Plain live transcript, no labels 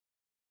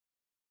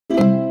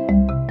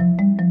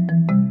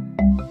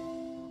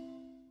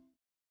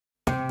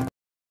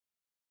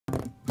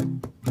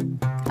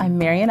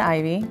Marian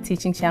Ivy,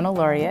 Teaching Channel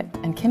Laureate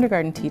and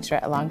kindergarten teacher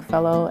at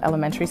Longfellow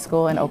Elementary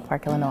School in Oak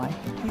Park, Illinois.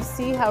 You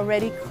see how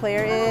ready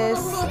Claire is?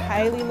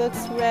 Kylie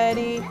looks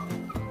ready.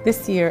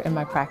 This year in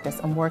my practice,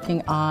 I'm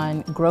working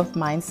on growth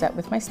mindset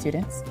with my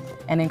students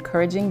and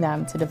encouraging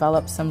them to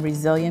develop some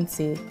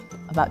resiliency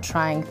about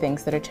trying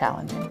things that are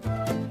challenging.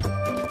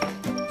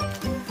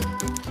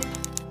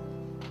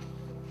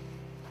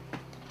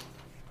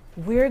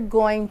 We're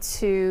going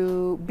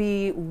to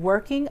be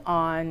working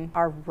on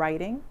our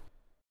writing.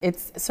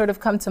 It's sort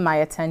of come to my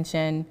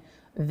attention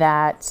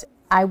that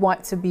I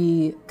want to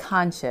be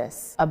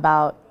conscious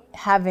about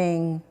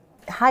having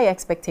high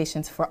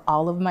expectations for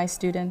all of my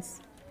students.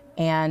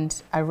 And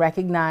I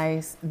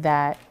recognize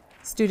that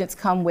students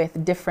come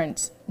with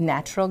different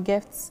natural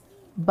gifts,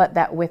 but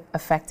that with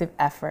effective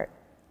effort,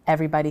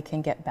 everybody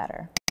can get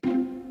better.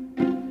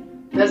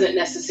 Doesn't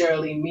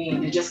necessarily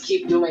mean to just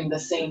keep doing the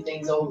same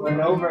things over and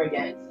over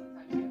again.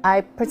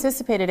 I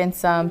participated in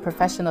some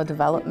professional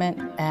development,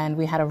 and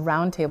we had a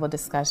roundtable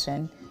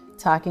discussion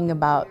talking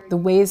about the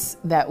ways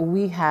that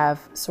we have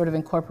sort of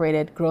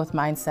incorporated growth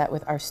mindset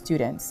with our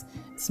students,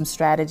 some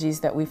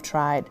strategies that we've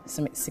tried,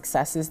 some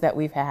successes that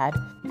we've had.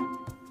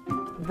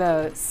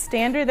 The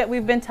standard that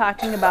we've been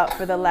talking about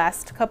for the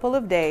last couple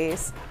of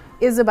days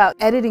is about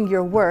editing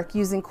your work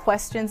using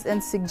questions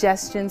and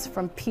suggestions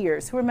from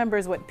peers. Who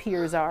remembers what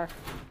peers are?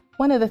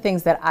 One of the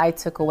things that I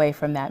took away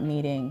from that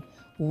meeting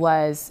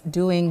was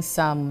doing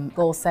some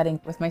goal setting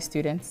with my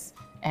students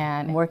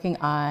and working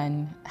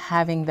on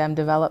having them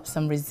develop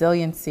some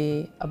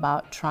resiliency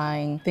about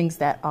trying things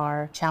that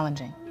are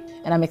challenging.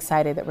 And I'm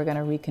excited that we're going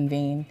to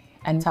reconvene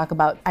and talk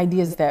about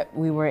ideas that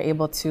we were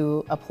able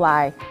to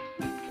apply.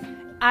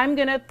 I'm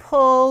going to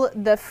pull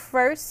the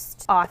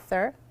first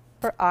author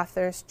for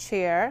author's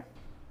chair.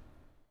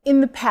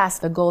 In the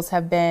past, the goals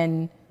have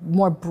been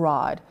more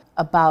broad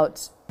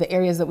about the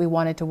areas that we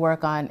wanted to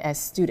work on as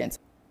students.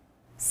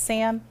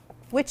 Sam,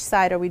 which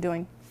side are we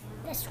doing?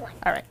 This one.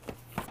 All right.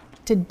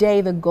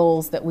 Today, the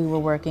goals that we were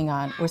working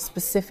on were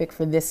specific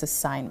for this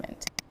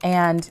assignment.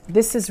 And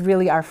this is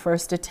really our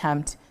first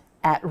attempt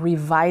at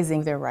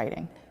revising their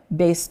writing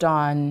based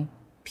on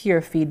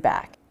peer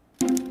feedback.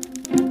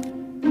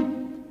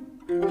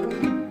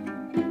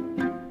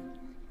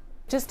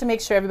 Just to make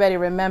sure everybody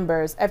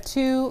remembers, I have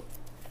two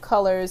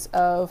colors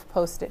of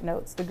Post-it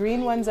notes. The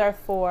green ones are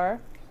for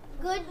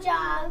Good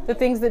job. the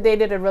things that they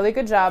did a really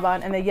good job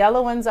on, and the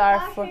yellow ones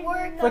are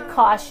for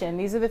caution.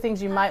 These are the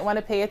things you might want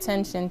to pay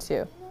attention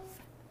to.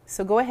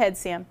 So go ahead,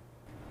 Sam.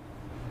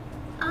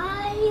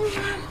 I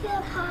love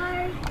the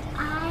park.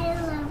 I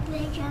love the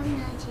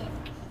gymnasium.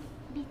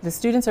 The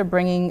students are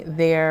bringing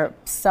their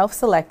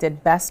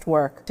self-selected best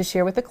work to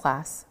share with the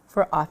class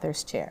for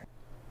author's chair.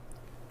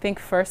 Think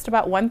first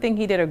about one thing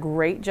he did a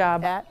great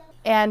job at,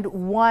 and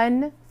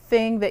one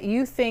thing that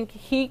you think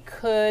he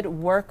could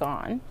work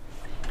on.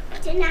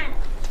 Donato.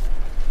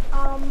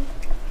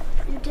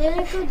 You did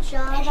a good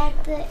job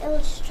at the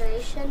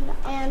illustration,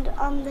 and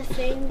the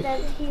thing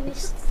that he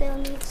still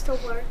needs to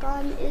work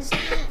on is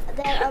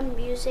that I'm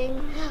using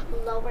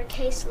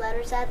lowercase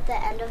letters at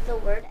the end of the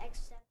word.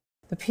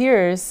 The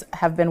peers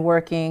have been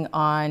working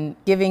on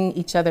giving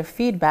each other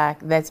feedback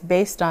that's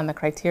based on the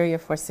criteria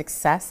for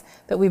success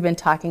that we've been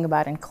talking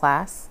about in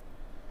class.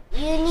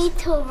 You need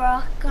to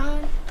work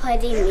on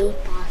putting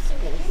meatball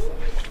spaces.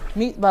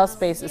 Meatball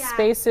spaces,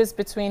 spaces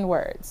between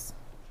words.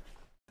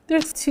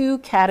 There's two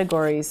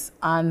categories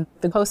on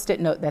the Post-it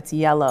note that's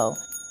yellow.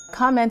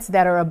 Comments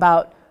that are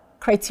about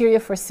criteria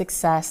for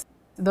success.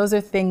 Those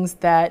are things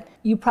that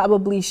you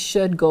probably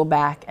should go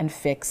back and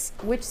fix.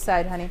 Which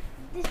side, honey?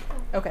 This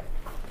one. Okay.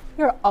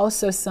 There are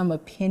also some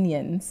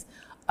opinions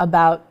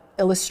about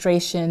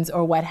illustrations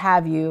or what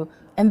have you,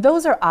 and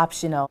those are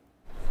optional.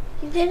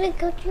 You did a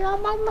good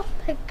job on the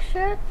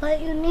picture, but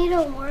you need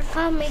to work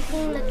on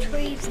making the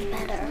trees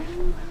better.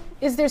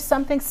 Is there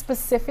something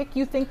specific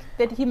you think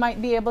that he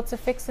might be able to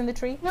fix in the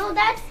tree? No,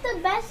 that's the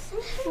best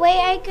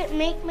way I could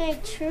make my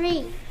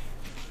tree.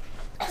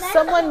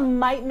 Someone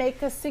might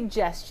make a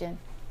suggestion,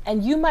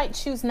 and you might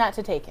choose not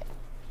to take it,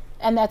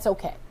 and that's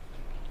okay.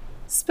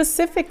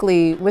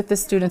 Specifically with the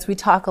students, we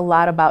talk a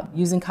lot about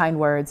using kind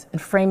words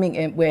and framing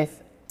it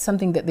with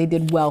something that they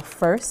did well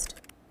first,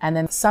 and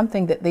then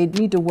something that they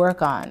need to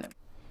work on.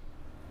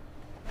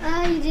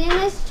 You did a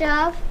nice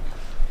job.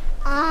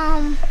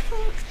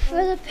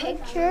 For the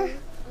picture,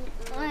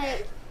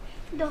 like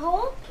the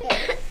whole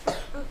picture.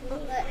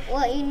 But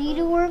what you need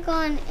to work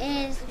on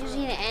is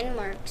using the end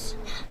marks.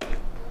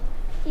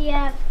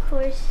 Yeah, of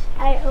course.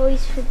 I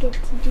always forget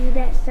to do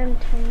that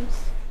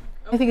sometimes.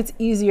 I think it's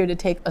easier to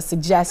take a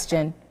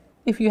suggestion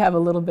if you have a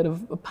little bit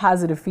of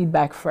positive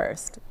feedback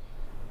first.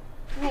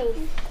 Nice.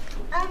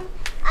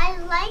 I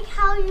like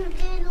how you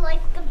did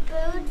like the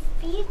bird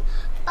feet,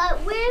 but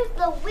where's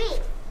the wings?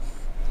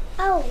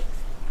 Oh,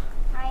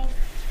 I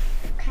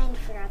kind of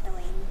forgot the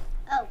wings.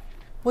 Oh.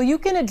 Well, you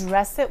can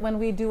address it when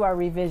we do our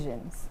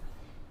revisions.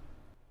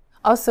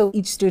 Also,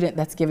 each student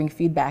that's giving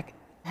feedback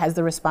has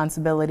the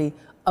responsibility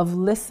of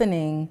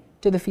listening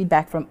to the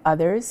feedback from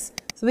others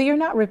so that you're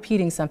not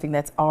repeating something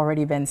that's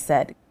already been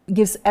said.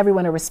 gives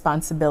everyone a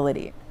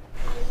responsibility.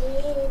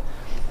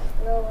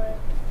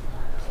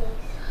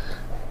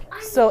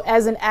 So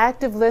as an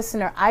active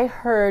listener, I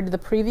heard the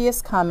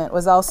previous comment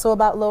was also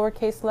about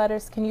lowercase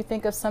letters. Can you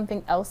think of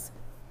something else?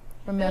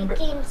 Remember?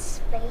 Making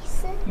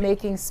spaces.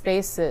 Making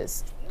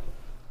spaces.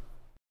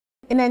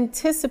 In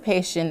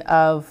anticipation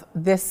of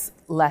this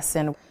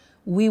lesson,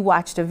 we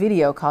watched a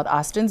video called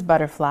Austin's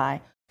Butterfly.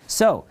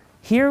 So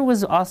here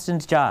was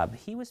Austin's job.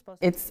 He was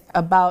supposed to... It's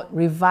about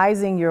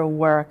revising your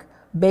work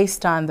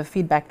based on the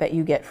feedback that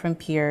you get from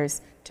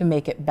peers to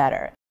make it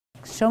better.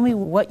 Show me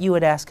what you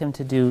would ask him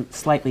to do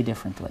slightly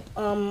differently.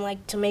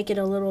 Like to make it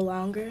a little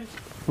longer.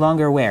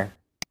 Longer where?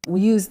 We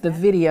used the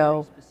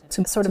video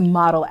to sort of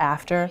model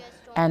after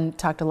and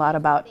talked a lot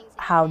about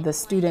how the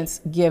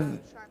students give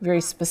very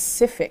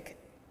specific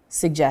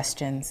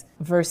suggestions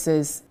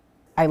versus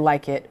I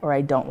like it or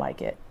I don't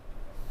like it.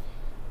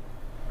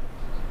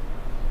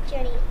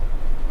 Jody,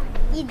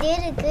 you did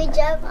a good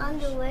job on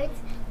the words,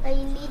 but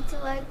you need to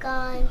work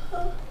on.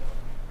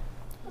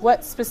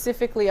 What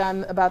specifically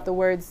about the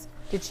words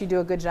did she do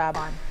a good job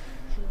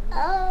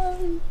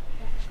on?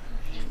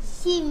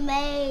 She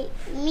made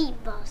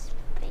meatball space.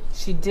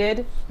 She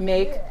did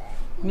make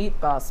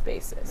meatball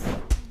spaces.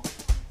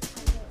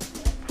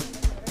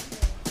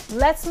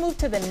 Let's move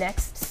to the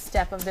next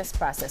step of this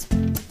process.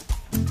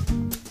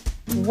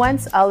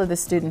 Once all of the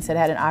students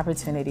had an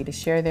opportunity to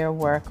share their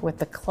work with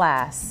the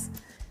class,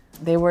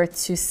 they were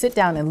to sit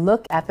down and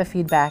look at the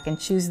feedback and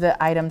choose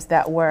the items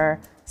that were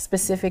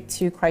specific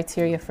to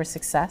criteria for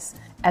success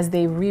as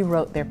they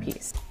rewrote their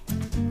piece.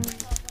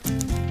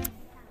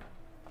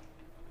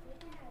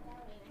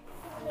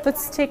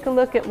 Let's take a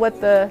look at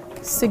what the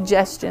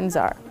suggestions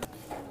are.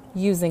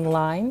 Using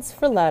lines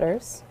for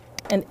letters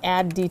and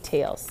add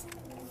details.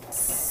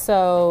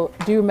 So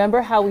do you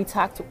remember how we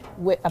talked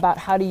about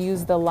how to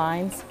use the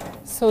lines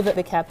so that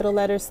the capital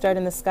letters start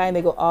in the sky and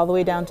they go all the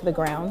way down to the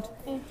ground?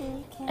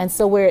 And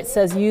so where it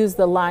says use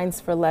the lines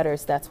for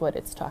letters, that's what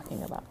it's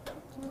talking about.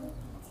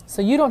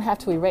 So you don't have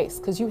to erase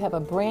because you have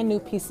a brand new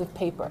piece of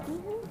paper.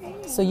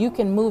 So you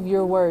can move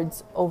your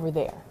words over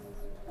there.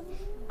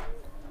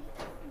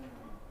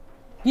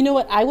 You know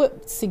what? I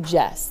would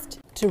suggest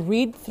to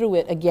read through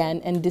it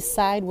again and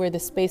decide where the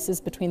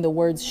spaces between the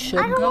words should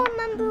go. I don't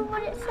remember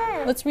what it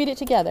said. Let's read it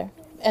together.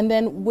 And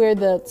then where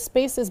the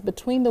spaces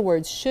between the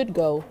words should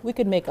go, we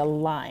could make a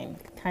line,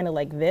 kind of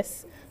like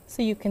this,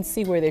 so you can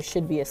see where there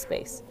should be a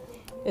space.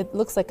 It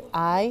looks like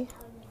I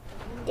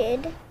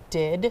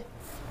did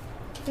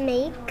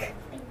Make.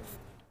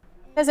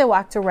 As I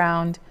walked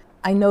around,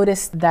 I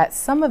noticed that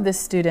some of the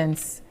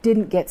students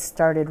didn't get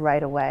started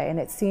right away, and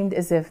it seemed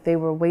as if they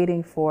were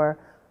waiting for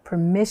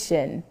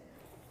permission.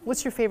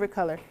 What's your favorite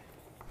color?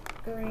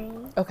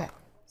 Green. Okay.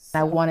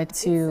 I wanted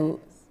to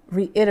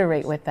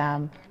reiterate with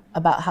them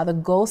about how the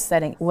goal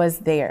setting was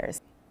theirs.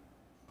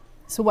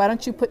 So why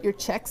don't you put your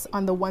checks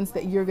on the ones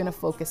that you're going to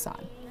focus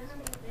on?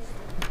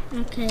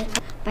 Okay.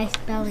 By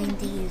spelling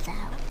these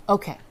out.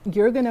 Okay.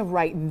 You're going to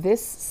write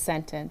this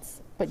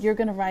sentence, but you're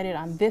going to write it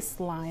on this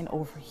line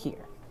over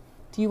here.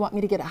 Do you want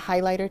me to get a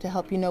highlighter to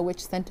help you know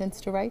which sentence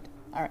to write?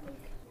 All right.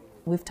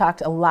 We've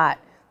talked a lot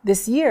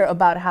this year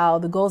about how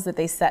the goals that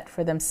they set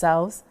for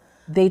themselves,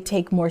 they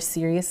take more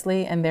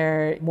seriously and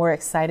they're more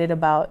excited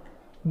about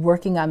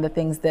working on the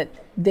things that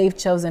they've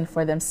chosen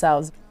for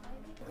themselves.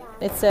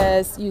 It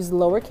says use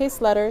lowercase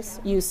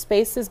letters, use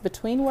spaces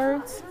between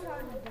words,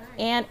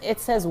 and it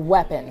says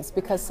weapons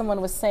because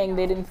someone was saying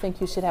they didn't think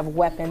you should have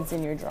weapons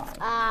in your drawing.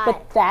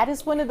 But that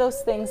is one of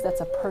those things that's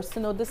a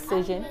personal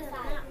decision.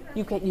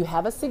 You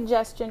have a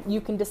suggestion,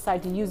 you can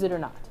decide to use it or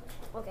not.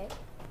 Okay.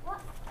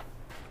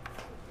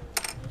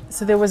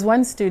 So there was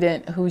one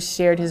student who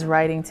shared his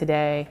writing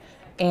today,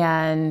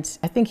 and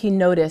I think he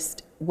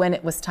noticed when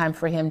it was time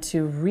for him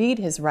to read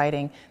his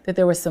writing that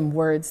there were some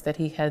words that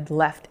he had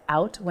left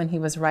out when he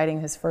was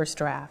writing his first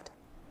draft.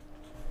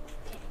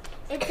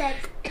 It says,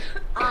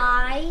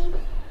 I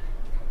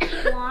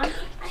want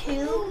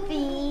to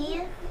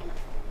be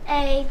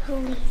a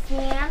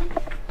policeman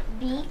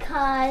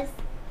because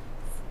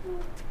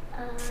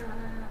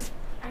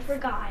I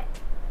forgot.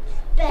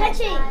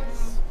 Catching.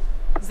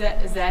 Is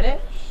that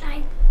it?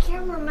 I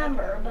can't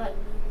remember, but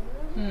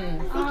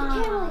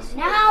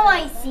now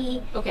I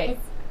see. Okay.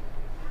 It's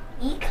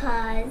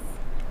because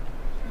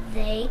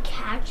they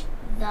catch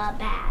the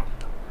bad.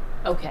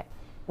 Okay.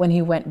 When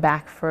he went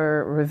back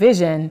for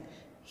revision,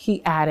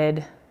 he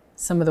added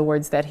some of the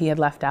words that he had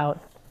left out.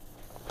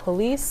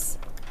 Police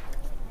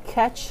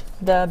catch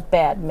the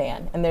bad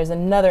man. And there's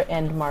another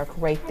end mark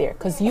right there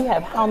because you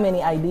have how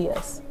many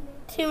ideas?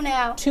 2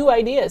 now. 2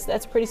 ideas.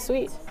 That's pretty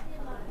sweet.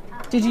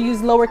 Did you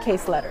use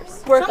lowercase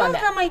letters? Work Some on of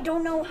that. them I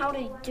don't know how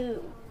to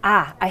do.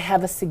 I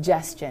have a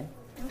suggestion.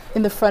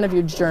 In the front of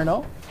your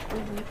journal,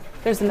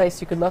 there's a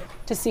place you could look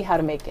to see how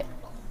to make it.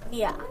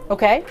 Yeah.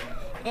 Okay?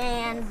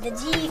 And the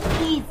G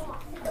easy.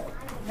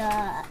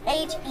 The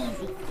H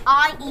easy.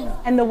 I easy.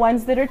 And the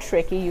ones that are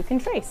tricky, you can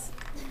trace.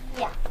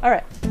 Yeah. All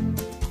right.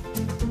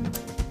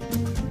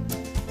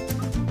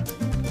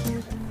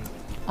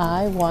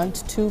 I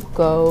want to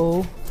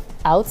go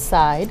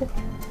outside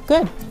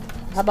Good.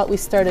 How about we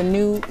start a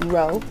new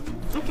row?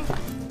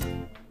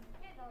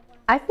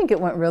 I think it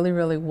went really,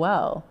 really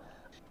well.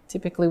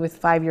 Typically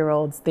with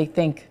 5-year-olds, they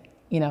think,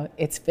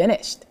 it's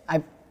finished.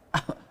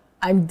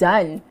 I'm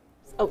done.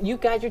 Oh, you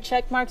got your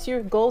check marks,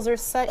 your goals are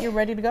set, you're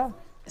ready to go.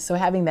 So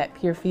having that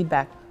peer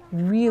feedback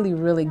really,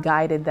 really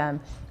guided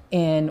them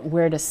in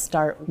where to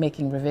start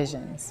making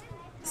revisions.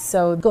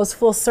 So it goes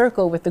full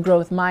circle with the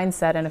growth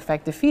mindset and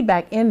effective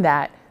feedback in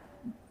that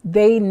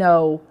they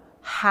know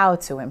how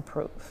to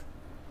improve.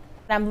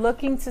 I'm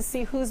looking to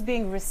see who's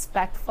being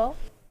respectful.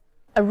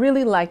 I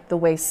really liked the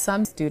way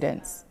some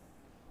students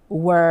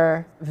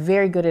were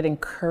very good at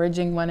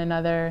encouraging one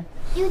another.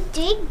 You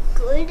did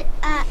good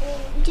at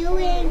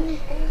doing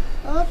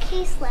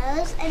lowercase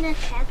letters and a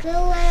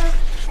capital letter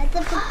at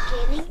the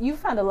beginning. You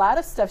found a lot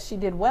of stuff she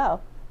did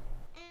well.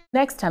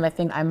 Next time, I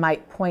think I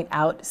might point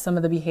out some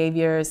of the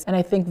behaviors, and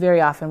I think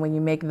very often when you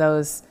make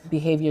those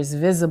behaviors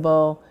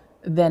visible,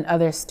 then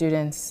other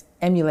students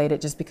emulate it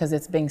just because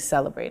it's being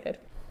celebrated.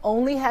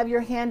 Only have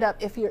your hand up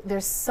if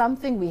there's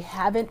something we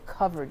haven't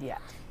covered yet.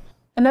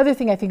 Another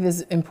thing I think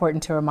is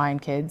important to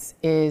remind kids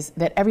is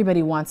that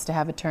everybody wants to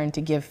have a turn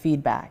to give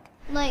feedback.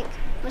 Like,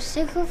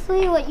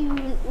 specifically, what you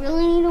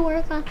really need to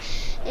work on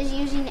is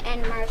using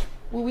end marks.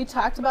 Well, we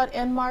talked about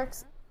end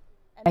marks.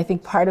 I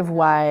think part of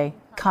why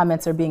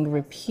comments are being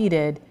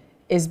repeated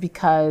is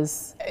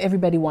because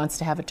everybody wants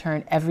to have a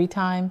turn every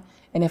time.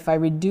 And if I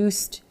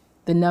reduced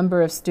the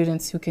number of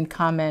students who can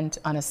comment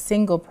on a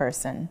single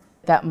person,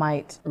 that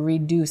might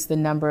reduce the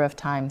number of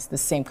times the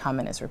same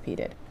comment is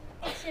repeated.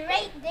 It's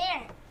right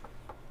there.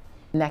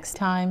 Next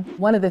time,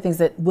 one of the things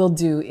that we'll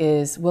do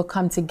is we'll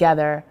come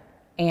together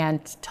and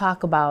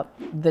talk about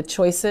the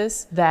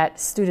choices that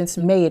students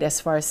made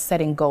as far as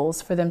setting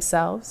goals for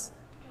themselves.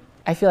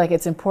 I feel like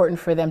it's important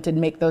for them to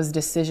make those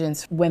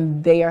decisions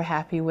when they are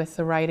happy with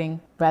the writing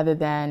rather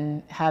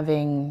than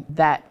having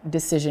that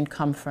decision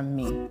come from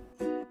me.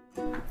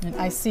 And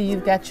I see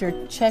you've got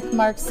your check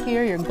marks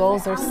here, your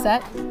goals are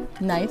set.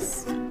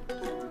 Nice.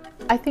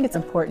 I think it's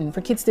important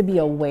for kids to be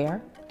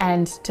aware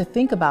and to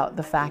think about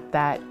the fact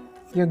that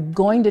you're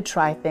going to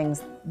try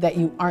things that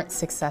you aren't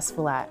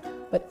successful at,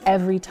 but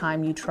every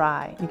time you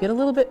try, you get a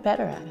little bit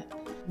better at it.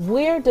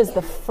 Where does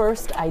the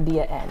first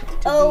idea end?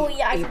 Oh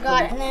yeah, I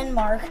forgot an end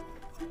mark.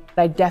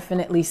 I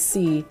definitely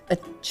see a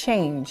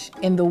change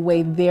in the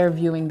way they're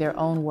viewing their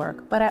own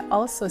work, but I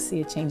also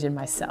see a change in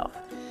myself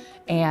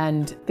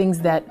and things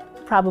that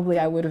probably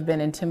I would have been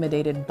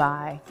intimidated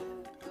by.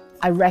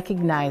 I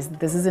recognize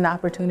that this is an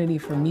opportunity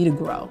for me to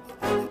grow.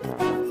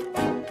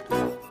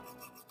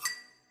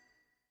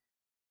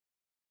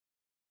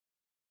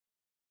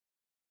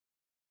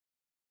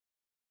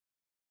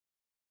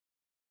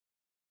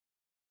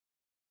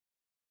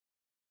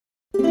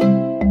 Thank you.